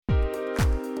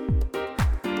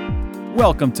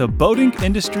Welcome to Boating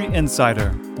Industry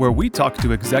Insider, where we talk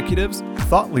to executives,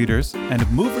 thought leaders,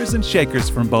 and movers and shakers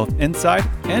from both inside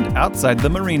and outside the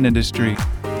marine industry.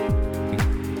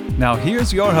 Now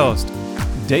here's your host,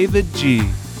 David G.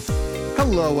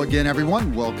 Hello again,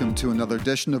 everyone. Welcome to another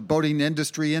edition of Boating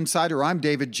Industry Insider. I'm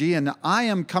David G., and I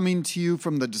am coming to you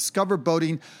from the Discover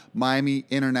Boating Miami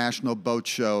International Boat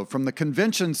Show, from the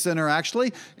Convention Center,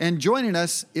 actually. And joining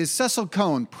us is Cecil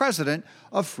Cohn, president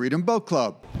of Freedom Boat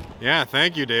Club. Yeah,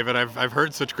 thank you, David. I've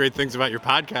heard such great things about your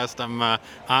podcast. I'm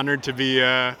honored to be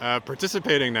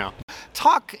participating now.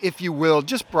 Talk, if you will,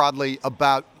 just broadly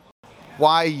about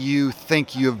why you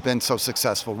think you have been so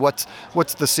successful. What's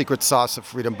the secret sauce of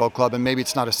Freedom Boat Club? And maybe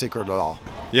it's not a secret at all.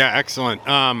 Yeah, excellent.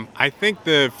 I think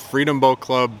the Freedom Boat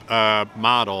Club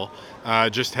model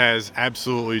just has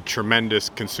absolutely tremendous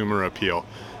consumer appeal.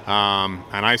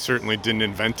 And I certainly didn't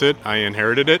invent it. I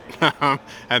inherited it,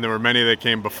 and there were many that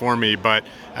came before me. But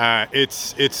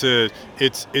it's a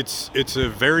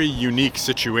very unique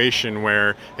situation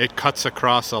where it cuts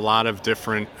across a lot of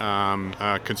different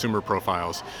consumer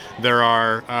profiles. There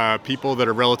are people that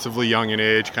are relatively young in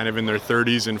age, kind of in their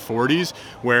 30s and 40s,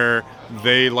 where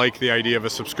they like the idea of a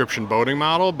subscription boating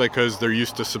model because they're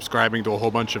used to subscribing to a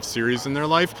whole bunch of series in their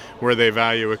life, where they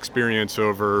value experience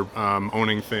over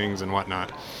owning things and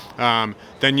whatnot.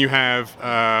 Then you have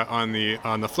on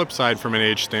the flip side, from an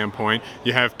age standpoint,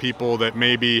 you have people that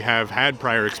maybe have had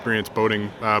prior experience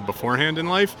boating beforehand in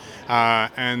life,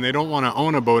 and they don't want to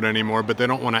own a boat anymore, but they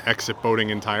don't want to exit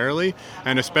boating entirely.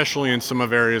 And especially in some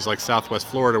of areas like Southwest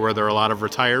Florida, where there are a lot of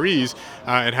retirees,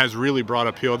 it has really broad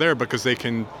appeal there because they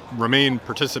can remain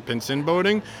participants in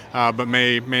boating, but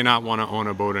may not want to own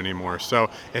a boat anymore. So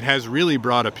it has really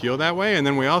broad appeal that way. And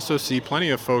then we also see plenty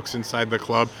of folks inside the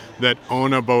club that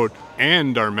own a boat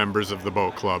and are members of the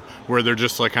boat club, where they're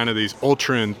just like kind of these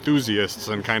ultra enthusiasts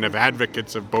and kind of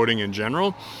advocates of boating in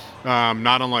general.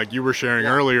 Not unlike you were sharing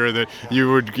earlier that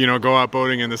you would, go out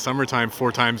boating in the summertime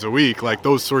 4 times a week, like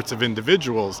those sorts of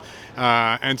individuals.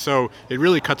 And so it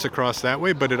really cuts across that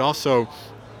way, but it also,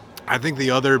 I think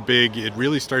it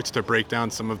really starts to break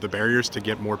down some of the barriers to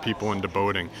get more people into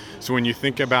boating. So when you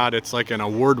think about it's like an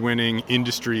award-winning,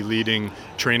 industry-leading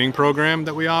training program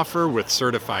that we offer with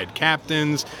certified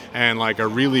captains and like a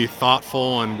really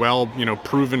thoughtful and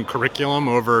proven curriculum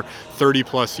over 30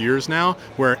 plus years now,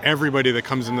 where everybody that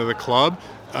comes into the club,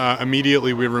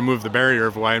 immediately we remove the barrier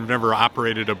of, well, I've never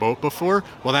operated a boat before.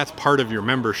 Well, that's part of your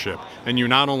membership. And you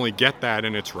not only get that,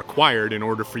 and it's required in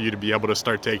order for you to be able to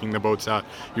start taking the boats out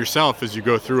yourself as you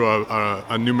go through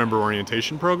a new member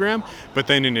orientation program, but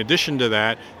then in addition to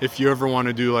that, if you ever want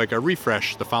to do like a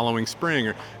refresh the following spring,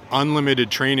 or unlimited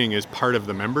training is part of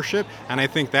the membership. And I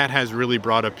think that has really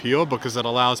broad appeal because it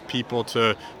allows people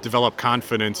to develop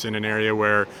confidence in an area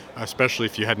where, especially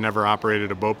if you had never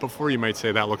operated a boat before, you might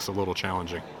say that looks a little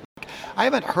challenging. I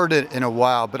haven't heard it in a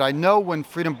while, but I know when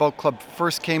Freedom Boat Club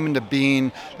first came into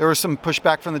being, there was some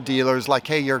pushback from the dealers like,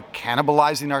 hey, you're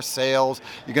cannibalizing our sales.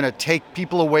 You're going to take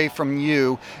people away from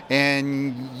you.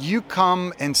 And you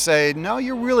come and say, no,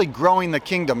 you're really growing the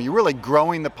kingdom. You're really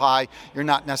growing the pie. You're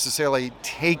not necessarily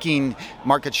taking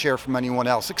market share from anyone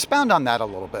else. Expound on that a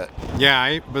little bit.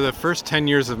 Yeah, for the first 10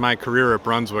 years of my career at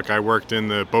Brunswick, I worked in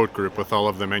the boat group with all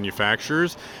of the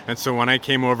manufacturers. And so when I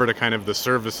came over to kind of the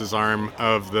services arm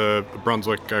of the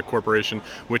Brunswick Corporation,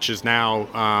 which is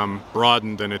now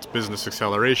broadened in its business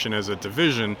acceleration as a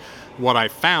division, what I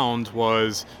found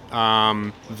was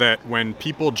that when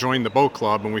people joined the boat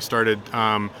club and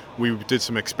we did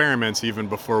some experiments even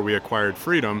before we acquired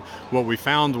Freedom, what we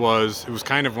found was it was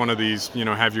kind of one of these,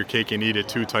 have your cake and eat it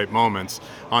too type moments.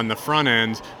 On the front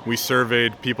end, we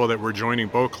surveyed people that were joining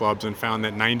boat clubs and found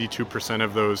that 92%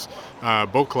 of those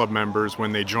boat club members,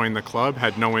 when they joined the club,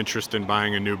 had no interest in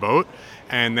buying a new boat.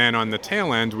 And then on the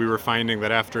tail end, we were finding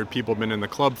that after people have been in the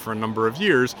club for a number of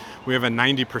years, we have a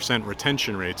 90%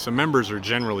 retention rate. So members are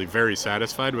generally very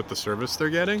satisfied with the service they're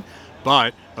getting.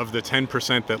 But of the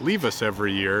 10% that leave us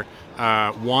every year,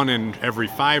 1 in every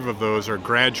 5 of those are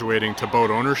graduating to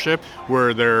boat ownership,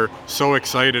 where they're so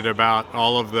excited about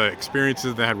all of the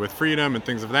experiences they had with Freedom and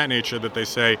things of that nature that they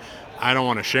say, I don't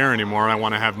want to share anymore. I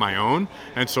want to have my own.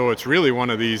 And so it's really one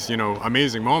of these,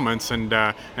 amazing moments, and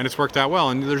it's worked out well.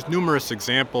 And there's numerous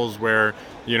examples where,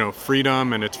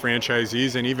 Freedom and its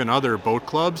franchisees and even other boat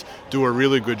clubs do a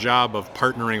really good job of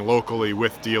partnering locally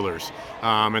with dealers.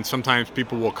 And sometimes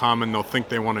people will come and they'll think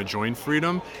they want to join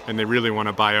Freedom and they really want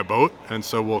to buy a boat. And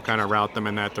so we'll kind of route them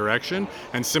in that direction.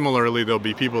 And similarly, there'll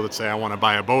be people that say, I want to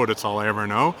buy a boat. It's all I ever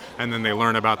know. And then they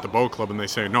learn about the boat club and they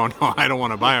say, no, I don't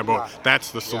want to buy a boat. That's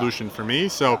the solution for me.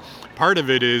 So part of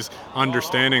it is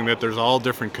understanding that there's all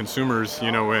different consumers,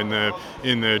 in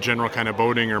the general kind of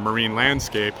boating or marine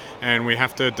landscape, and we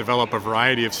have to develop a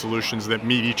variety of solutions that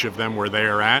meet each of them where they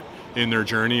are at in their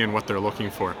journey and what they're looking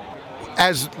for.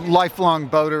 As lifelong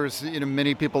boaters,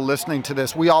 many people listening to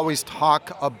this, we always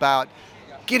talk about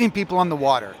getting people on the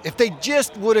water. If they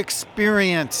just would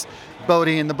experience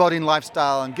boating and the boating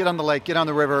lifestyle and get on the lake, get on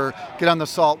the river, get on the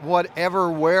salt,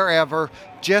 whatever, wherever,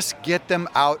 just get them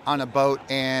out on a boat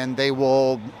and they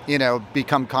will,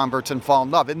 become converts and fall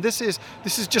in love. And this is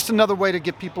just another way to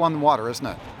get people on the water, isn't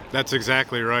it? That's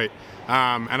exactly right.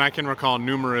 And I can recall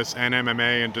numerous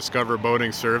NMMA and Discover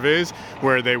Boating surveys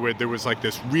where there was like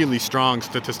this really strong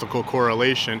statistical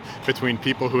correlation between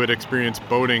people who had experienced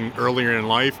boating earlier in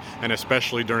life and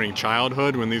especially during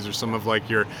childhood, when these are some of like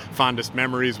your fondest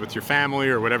memories with your family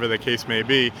or whatever the case may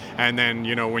be. And then,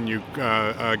 when you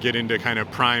get into kind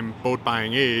of prime boat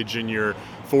buying age in your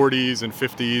 40s and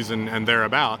 50s and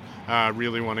thereabout,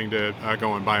 really wanting to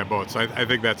go and buy a boat. So I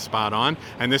think that's spot on.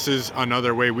 And this is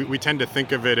another way we tend to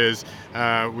think of it as,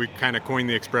 we kind of coined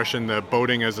the expression, the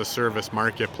boating as a service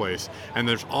marketplace. And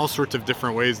there's all sorts of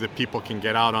different ways that people can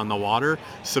get out on the water.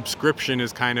 Subscription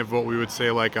is kind of what we would say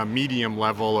like a medium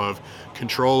level of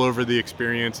control over the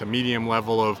experience, a medium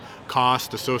level of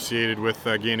cost associated with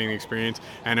gaining the experience,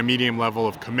 and a medium level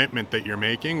of commitment that you're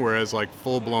making, whereas like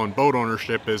full-blown boat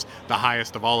ownership is the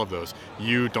highest of all of those.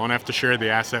 You don't have to share the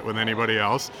asset with anybody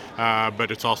else, but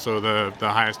it's also the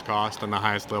highest cost and the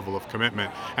highest level of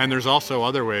commitment. And there's also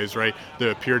other ways, right?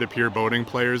 The peer-to-peer boating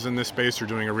players in this space are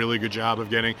doing a really good job of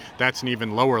getting, that's an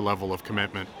even lower level of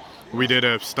commitment. We did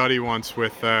a study once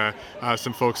with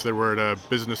some folks that were at a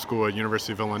business school at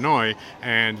University of Illinois,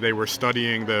 and they were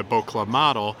studying the boat club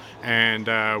model,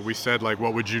 and we said, like,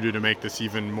 what would you do to make this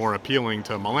even more appealing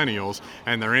to millennials?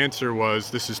 And their answer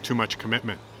was, this is too much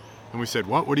commitment. And we said,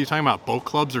 what are you talking about? Boat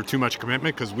clubs are too much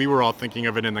commitment? Because we were all thinking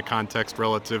of it in the context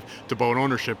relative to boat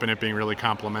ownership and it being really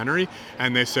complementary.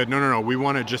 And they said, no, we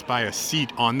want to just buy a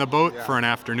seat on the boat for an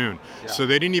afternoon. Yeah. So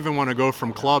they didn't even want to go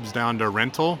from clubs down to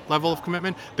rental level of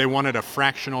commitment. They wanted a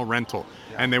fractional rental.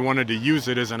 Yeah. And they wanted to use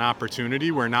it as an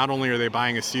opportunity where not only are they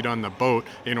buying a seat on the boat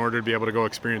in order to be able to go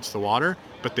experience the water,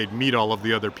 but they'd meet all of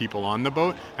the other people on the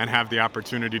boat and have the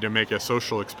opportunity to make a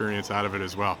social experience out of it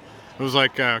as well. It was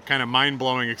like a kind of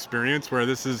mind-blowing experience where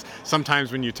this is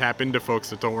sometimes when you tap into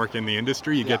folks that don't work in the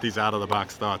industry, you get these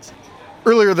out-of-the-box thoughts.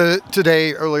 Earlier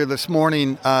this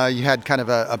morning, you had kind of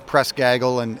a press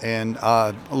gaggle and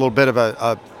a little bit of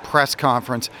a press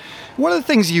conference. One of the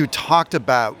things you talked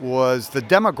about was the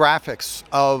demographics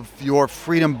of your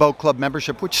Freedom Boat Club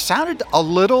membership, which sounded a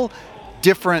little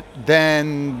different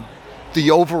than the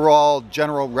overall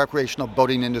general recreational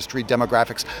boating industry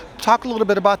demographics. Talk a little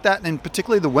bit about that, and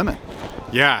particularly the women.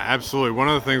 Yeah, absolutely. One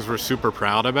of the things we're super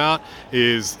proud about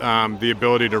is the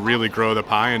ability to really grow the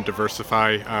pie and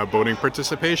diversify boating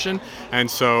participation. And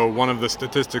so one of the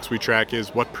statistics we track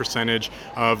is what percentage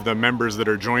of the members that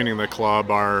are joining the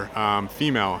club are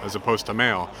female as opposed to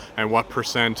male, and what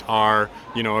percent are,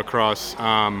 across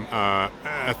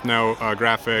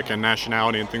ethnographic and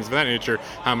nationality and things of that nature,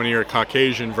 how many are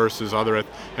Caucasian versus other,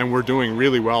 and we're doing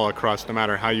really well across no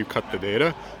matter how you cut the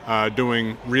data,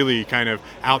 doing really kind of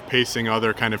outpacing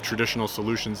other kind of traditional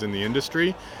solutions in the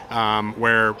industry,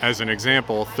 where, as an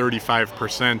example,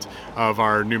 35% of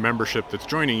our new membership that's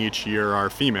joining each year are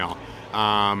female.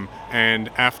 And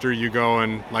after you go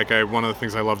and, one of the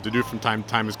things I love to do from time to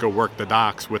time is go work the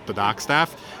docks with the dock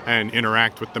staff and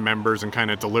interact with the members and kind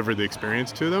of deliver the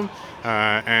experience to them.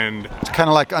 And it's kind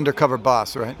of like Undercover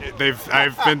Boss, right? They've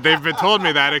been told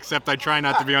me that, except I try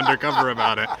not to be undercover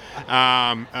about it,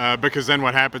 because then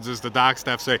what happens is the dock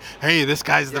staff say, "Hey, this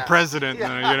guy's the president."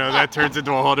 That turns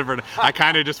into a whole different. I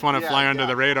kind of just want to fly under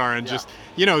the radar and just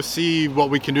see what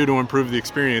we can do to improve the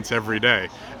experience every day,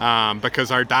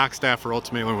 because our dock staff are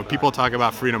ultimately, when people talk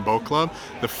about Freedom Boat Club,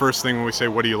 the first thing when we say,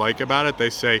 what do you like about it?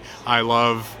 They say, I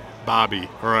love Bobby,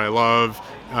 or I love,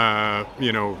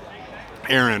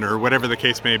 Aaron, or whatever the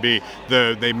case may be.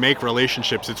 They make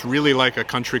relationships. It's really like a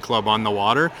country club on the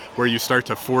water where you start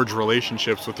to forge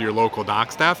relationships with your local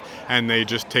dock staff, and they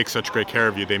just take such great care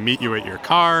of you. They meet you at your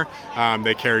car,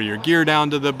 they carry your gear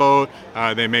down to the boat,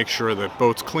 they make sure the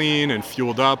boat's clean and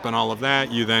fueled up and all of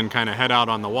that. You then kind of head out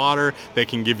on the water. They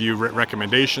can give you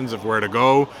recommendations of where to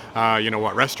go,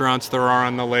 what restaurants there are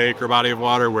on the lake or body of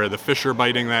water, where the fish are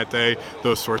biting that day,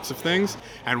 those sorts of things.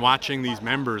 And watching these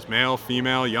members, male,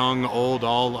 female, young, old,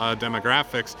 all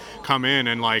demographics, come in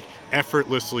and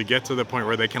effortlessly get to the point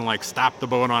where they can stop the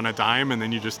boat on a dime and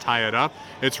then you just tie it up.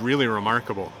 It's really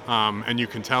remarkable. And you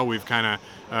can tell we've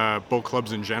boat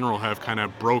clubs in general have kind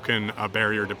of broken a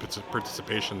barrier to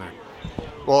participation there.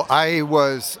 Well, I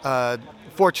was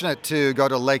fortunate to go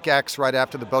to Lake X right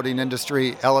after the Boating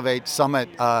Industry Elevate Summit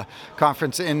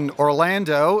conference in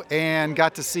Orlando and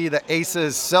got to see the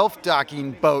ACES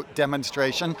self-docking boat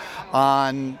demonstration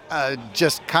on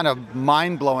just kind of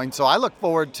mind-blowing. So I look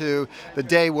forward to the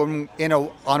day when,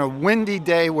 on a windy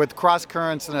day with cross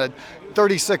currents and a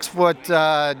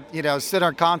 36-foot,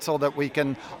 center console that we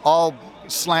can all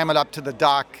slam it up to the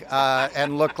dock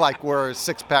and look like we're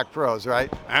six-pack pros,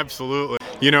 right? Absolutely.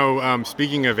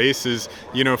 Speaking of ACES,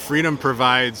 Freedom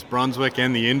provides Brunswick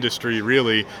and the industry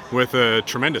really with a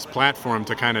tremendous platform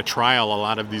to kind of trial a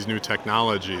lot of these new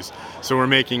technologies. So we're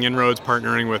making inroads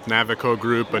partnering with Navico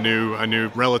Group, a new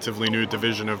relatively new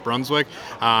division of Brunswick,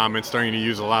 and starting to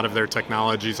use a lot of their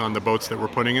technologies on the boats that we're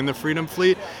putting in the Freedom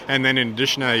fleet. And then in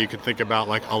addition to that, you could think about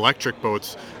like electric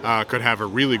boats could have a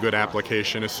really good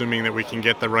application, assuming that we can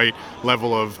get the right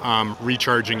level of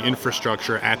recharging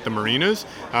infrastructure at the marinas.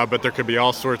 But there could be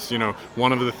all sorts,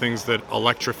 one of the things that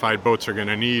electrified boats are going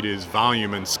to need is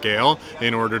volume and scale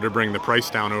in order to bring the price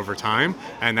down over time.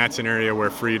 And that's an area where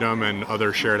Freedom and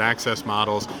other shared access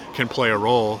models can play a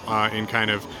role in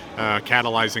kind of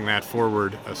catalyzing that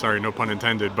forward. Sorry, no pun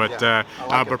intended, but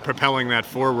propelling that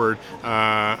forward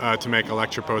to make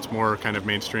electric boats more kind of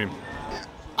mainstream.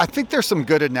 I think there's some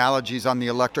good analogies on the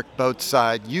electric boat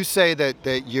side. You say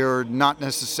that you're not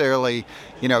necessarily,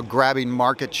 grabbing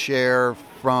market share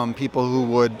from people who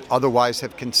would otherwise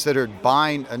have considered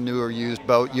buying a new or used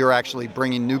boat. You're actually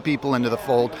bringing new people into the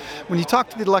fold. When you talk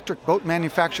to the electric boat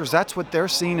manufacturers, that's what they're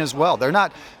seeing as well. They're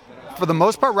not, for the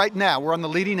most part right now, we're on the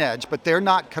leading edge, but they're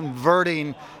not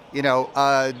converting,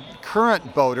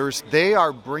 current boaters. They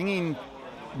are bringing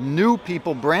new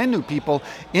people, brand new people,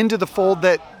 into the fold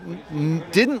that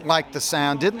didn't like the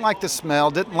sound, didn't like the smell,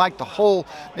 didn't like the whole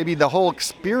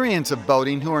experience of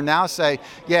boating, who are now say,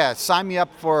 yeah, sign me up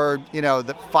for,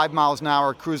 the 5 miles an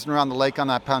hour cruising around the lake on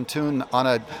that pontoon on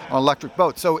an electric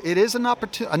boat. So it is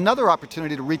another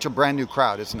opportunity to reach a brand new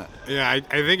crowd, isn't it? Yeah, I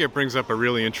think it brings up a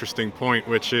really interesting point,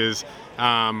 which is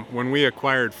when we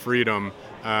acquired Freedom,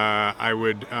 I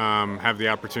would have the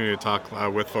opportunity to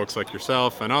talk with folks like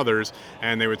yourself and others,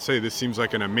 and they would say this seems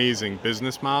like an amazing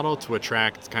business model to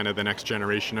attract kind of the next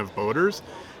generation of boaters.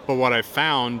 But what I've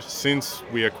found since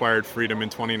we acquired Freedom in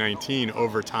 2019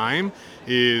 over time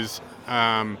is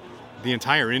the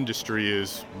entire industry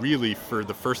is really, for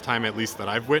the first time at least that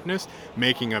I've witnessed,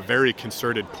 making a very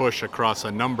concerted push across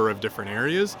a number of different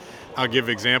areas. I'll give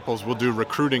examples. We'll do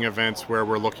recruiting events where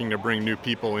we're looking to bring new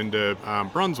people into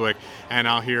Brunswick, and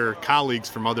I'll hear colleagues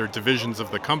from other divisions of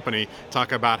the company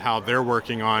talk about how they're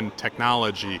working on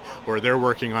technology or they're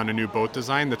working on a new boat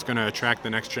design that's going to attract the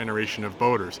next generation of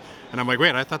boaters. And I'm like,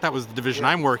 wait, I thought that was the division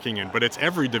I'm working in, but it's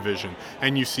every division.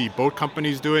 And you see boat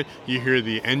companies do it. You hear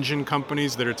the engine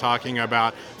companies that are talking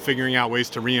about figuring out ways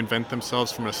to reinvent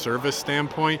themselves from a service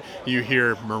standpoint. You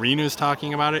hear marinas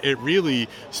talking about it. It really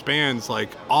spans like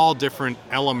all different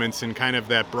elements in kind of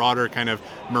that broader kind of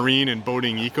marine and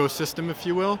boating ecosystem, if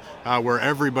you will, where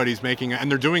everybody's making it, and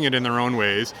they're doing it in their own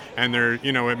ways, and they're,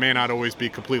 it may not always be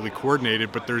completely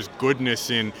coordinated, but there's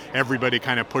goodness in everybody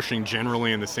kind of pushing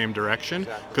generally in the same direction,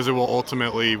 because it will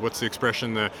ultimately, what's the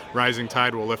expression, the rising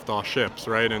tide will lift all ships,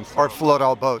 right? And or float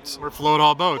all boats. Or float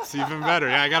all boats, even better.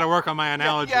 Yeah, I got to work on my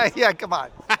analogy. Yeah, come on.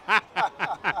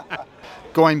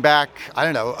 Going back, I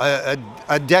don't know,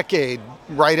 a decade,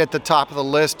 right at the top of the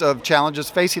list of challenges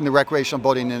facing the recreational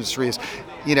boating industry is,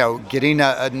 getting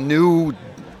a new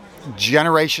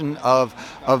generation of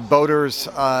boaters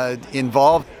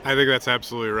involved. I think that's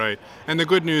absolutely right. And the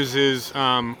good news is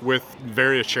with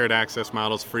various shared access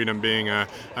models, Freedom being a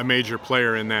major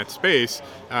player in that space,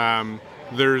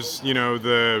 there's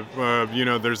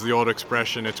there's the old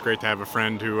expression, it's great to have a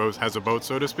friend who has a boat,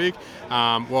 so to speak.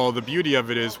 Well, the beauty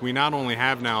of it is we not only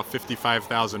have now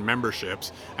 55,000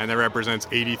 memberships, and that represents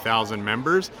 80,000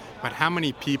 members, but how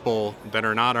many people that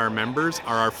are not our members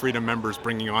are our Freedom members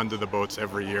bringing onto the boats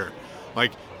every year?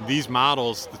 Like these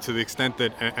models, to the extent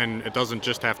that, and it doesn't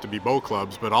just have to be boat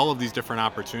clubs, but all of these different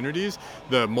opportunities,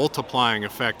 the multiplying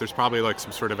effect, there's probably like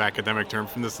some sort of academic term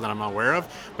from this that I'm not aware of,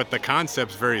 but the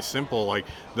concept's very simple. Like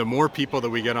the more people that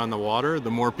we get on the water, the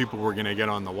more people we're going to get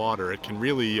on the water. It can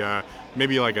really,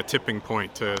 maybe like a tipping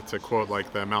point, to quote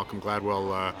like the Malcolm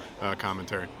Gladwell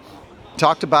commentary.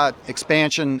 Talked about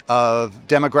expansion of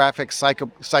demographics,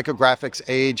 psychographics,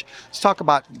 age. Let's talk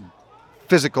about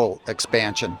physical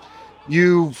expansion.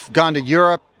 You've gone to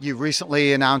Europe. You've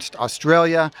recently announced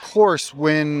Australia. Of course,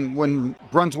 when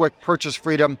Brunswick purchased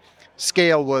Freedom,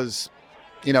 scale was,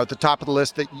 at the top of the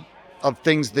list of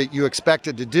things that you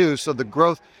expected to do. So the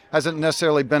growth hasn't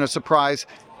necessarily been a surprise.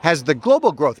 Has the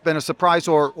global growth been a surprise,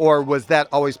 or was that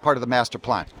always part of the master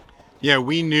plan? Yeah,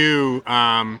 we knew,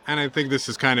 and I think this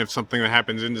is kind of something that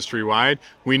happens industry-wide.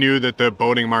 We knew that the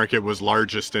boating market was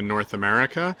largest in North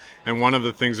America, and one of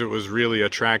the things that was really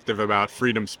attractive about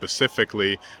Freedom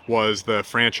specifically was the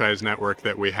franchise network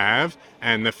that we have,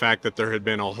 and the fact that there had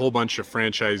been a whole bunch of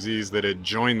franchisees that had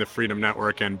joined the Freedom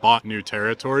Network and bought new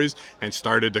territories and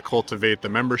started to cultivate the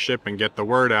membership and get the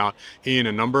word out in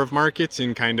a number of markets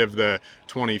in kind of the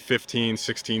 2015,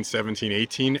 16, 17,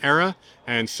 18 era.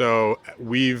 And so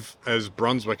we've, as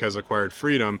Brunswick has acquired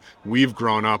Freedom, we've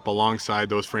grown up alongside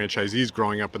those franchisees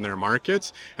growing up in their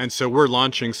markets. And so we're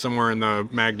launching somewhere in the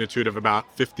magnitude of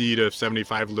about 50 to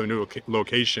 75 new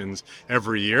locations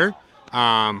every year.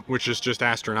 Which is just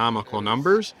astronomical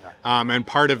numbers. And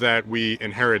part of that we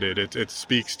inherited. It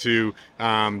speaks to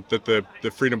that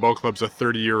the Freedom Boat Club's a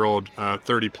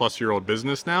 30-plus-year-old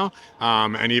business now.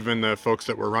 And even the folks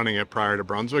that were running it prior to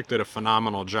Brunswick did a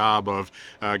phenomenal job of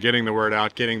getting the word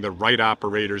out, getting the right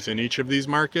operators in each of these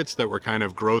markets that were kind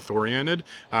of growth-oriented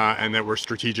and that were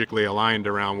strategically aligned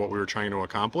around what we were trying to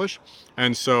accomplish.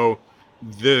 And so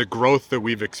the growth that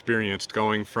we've experienced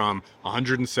going from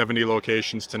 170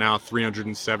 locations to now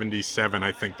 377,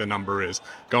 I think the number is,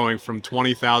 going from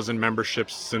 20,000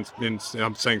 memberships since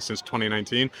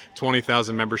 2019,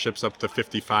 20,000 memberships up to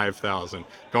 55,000,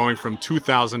 going from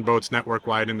 2,000 boats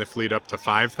network-wide in the fleet up to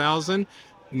 5,000.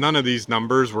 None of these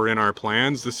numbers were in our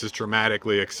plans. This has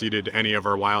dramatically exceeded any of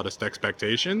our wildest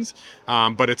expectations,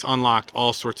 but it's unlocked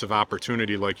all sorts of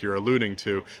opportunity like you're alluding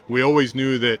to. We always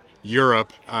knew that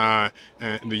Europe, and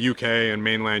the UK and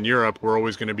mainland Europe were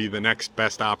always going to be the next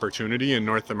best opportunity in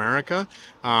North America.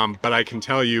 But I can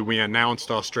tell you, we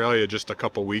announced Australia just a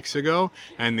couple weeks ago,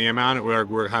 and the amount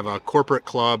we have a corporate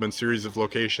club and series of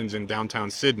locations in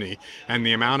downtown Sydney, and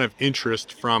the amount of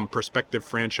interest from prospective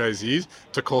franchisees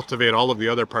to cultivate all of the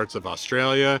other parts of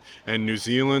Australia and New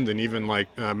Zealand and even like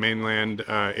mainland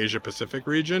Asia Pacific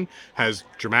region has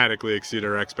dramatically exceeded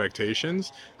our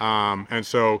expectations. And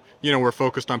so, we're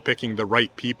focused on picking the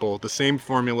right people, the same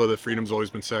formula that Freedom's always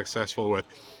been successful with.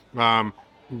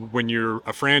 When you're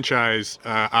a franchise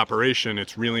operation,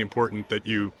 it's really important that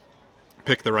you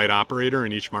pick the right operator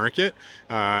in each market.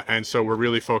 And so we're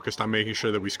really focused on making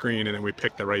sure that we screen and that we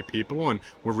pick the right people. And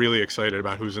we're really excited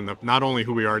about who's not only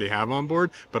who we already have on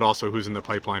board, but also who's in the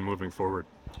pipeline moving forward.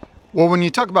 Well, when you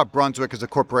talk about Brunswick as a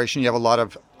corporation, you have a lot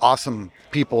of awesome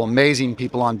people, amazing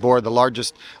people on board, the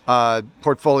largest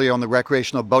portfolio in the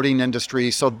recreational boating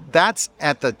industry. So that's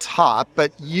at the top.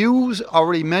 But you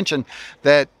already mentioned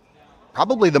that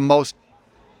probably the most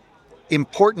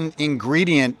important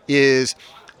ingredient is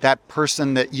that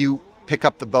person that you pick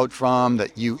up the boat from,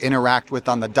 that you interact with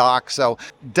on the dock. So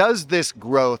does this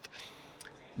growth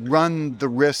run the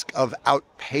risk of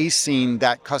outpacing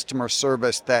that customer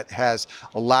service that has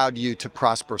allowed you to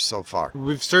prosper so far?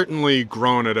 We've certainly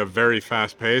grown at a very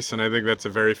fast pace, and I think that's a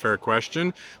very fair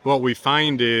question. What we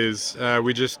find is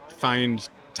we just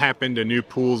tap into new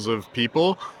pools of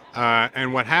people.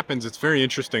 And what happens, it's very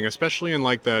interesting, especially in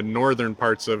like the northern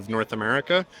parts of North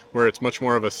America, where it's much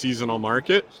more of a seasonal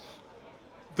market.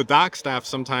 The dock staff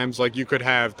sometimes, like you could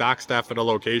have dock staff at a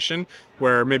location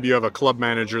where maybe you have a club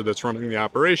manager that's running the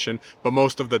operation, but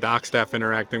most of the dock staff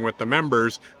interacting with the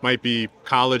members might be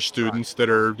college students that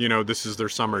are, this is their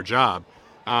summer job.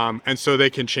 And so they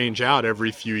can change out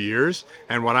every few years.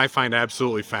 And what I find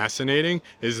absolutely fascinating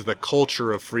is the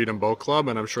culture of Freedom Boat Club.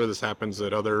 And I'm sure this happens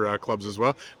at other clubs as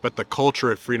well. But the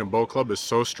culture at Freedom Boat Club is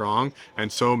so strong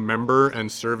and so member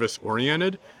and service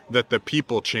oriented that the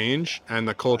people change and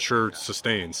the culture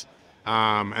sustains.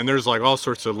 And there's like all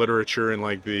sorts of literature in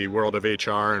like the world of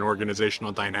HR and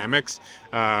organizational dynamics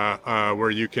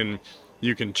where you can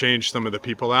change some of the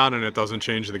people out and it doesn't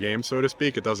change the game, so to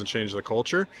speak. It doesn't change the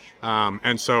culture.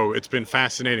 And so it's been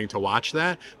fascinating to watch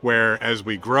that, where as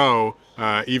we grow,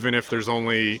 even if there's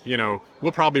only,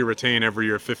 we'll probably retain every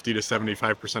year 50 to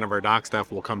 75% of our dock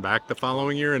staff will come back the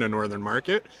following year in a northern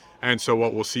market. And so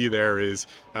what we'll see there is,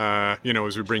 as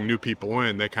we bring new people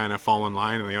in, they kind of fall in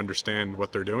line and they understand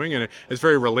what they're doing. And it's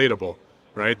very relatable.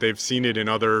 Right? They've seen it in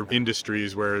other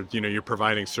industries where, you're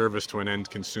providing service to an end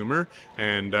consumer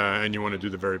and you want to do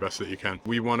the very best that you can.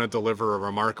 We want to deliver a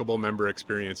remarkable member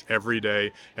experience every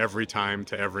day, every time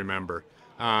to every member.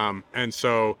 And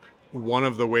so one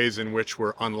of the ways in which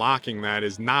we're unlocking that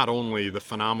is not only the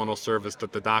phenomenal service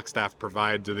that the dock staff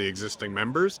provide to the existing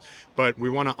members, but we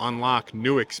want to unlock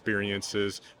new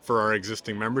experiences for our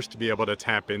existing members to be able to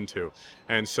tap into.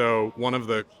 And so one of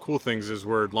the cool things is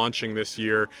we're launching this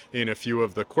year in a few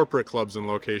of the corporate clubs and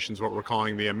locations what we're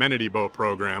calling the amenity boat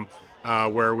program,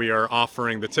 where we are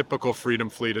offering the typical Freedom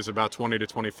fleet is about 20 to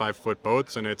 25 foot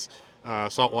boats, and it's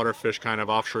saltwater fish kind of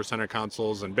offshore center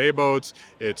consoles and bay boats,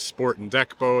 it's sport and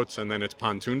deck boats, and then it's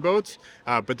pontoon boats.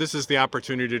 But this is the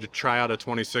opportunity to try out a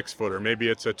 26 footer. Maybe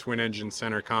it's a twin engine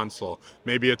center console.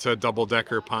 Maybe it's a double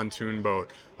decker pontoon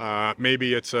boat.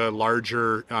 Maybe it's a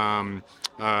larger,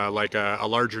 like a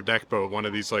larger deck boat, one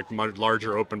of these like much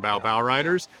larger open bow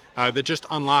riders that just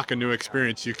unlock a new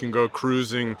experience. You can go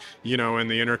cruising, in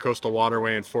the Intercoastal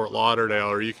Waterway in Fort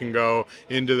Lauderdale, or you can go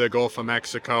into the Gulf of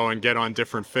Mexico and get on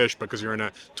different fish because you're in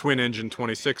a twin engine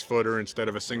 26 footer instead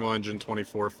of a single engine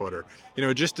 24 footer.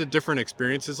 Just the different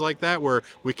experiences like that where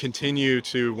we continue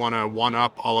to want to one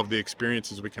up all of the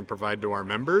experiences we can provide to our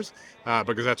members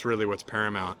because that's really what's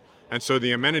paramount. And so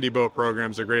the amenity boat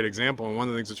program is a great example. And one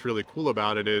of the things that's really cool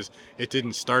about it is it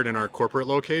didn't start in our corporate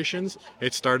locations.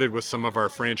 It started with some of our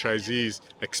franchisees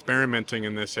experimenting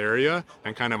in this area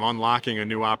and kind of unlocking a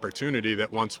new opportunity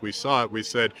that once we saw it, we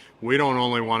said, we don't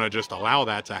only want to just allow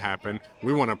that to happen,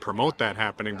 we want to promote that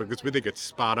happening because we think it's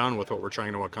spot on with what we're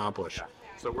trying to accomplish.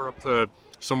 So we're up to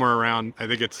somewhere around, I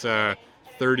think it's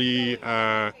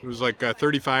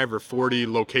 35 or 40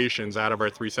 locations out of our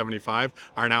 375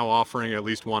 are now offering at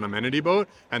least one amenity boat,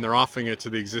 and they're offering it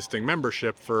to the existing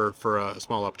membership for a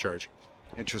small upcharge.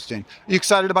 Interesting. Are you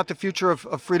excited about the future of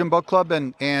Freedom Boat Club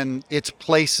and its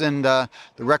place in the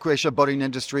recreational boating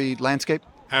industry landscape?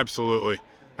 Absolutely.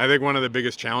 I think one of the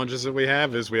biggest challenges that we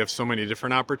have is we have so many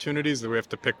different opportunities that we have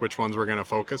to pick which ones we're going to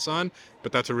focus on,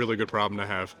 but that's a really good problem to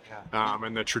have.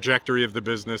 And the trajectory of the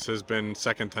business has been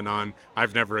second to none.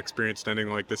 I've never experienced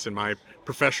anything like this in my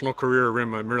professional career or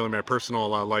really my personal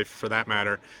life for that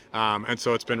matter. And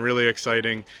so it's been really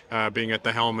exciting being at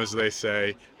the helm, as they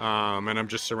say, and I'm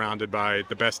just surrounded by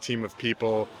the best team of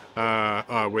people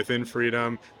within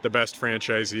Freedom, the best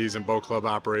franchisees and boat club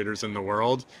operators in the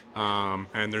world,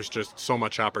 and there's just so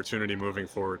much opportunity moving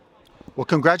forward. Well,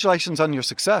 congratulations on your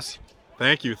success.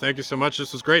 Thank you so much.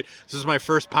 This was great. This is my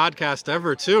first podcast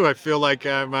ever too. I feel like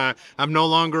I'm no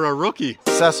longer a rookie.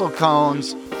 Cecil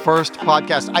Cohn's first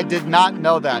podcast. I did not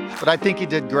know that, but I think he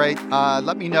did great.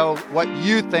 Let me know what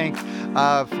you think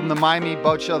from the Miami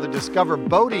Boat Show, the Discover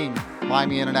Boating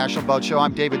Miami International Boat Show.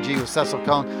 I'm David G. with Cecil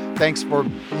Cohn. Thanks for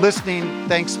listening.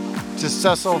 Thanks to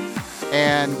Cecil,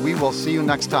 and we will see you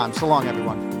next time. So long,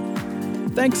 everyone.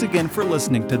 Thanks again for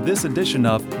listening to this edition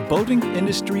of Boating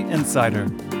Industry Insider.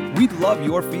 We'd love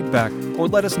your feedback, or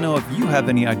let us know if you have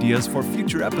any ideas for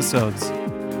future episodes.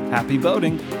 Happy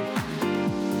boating!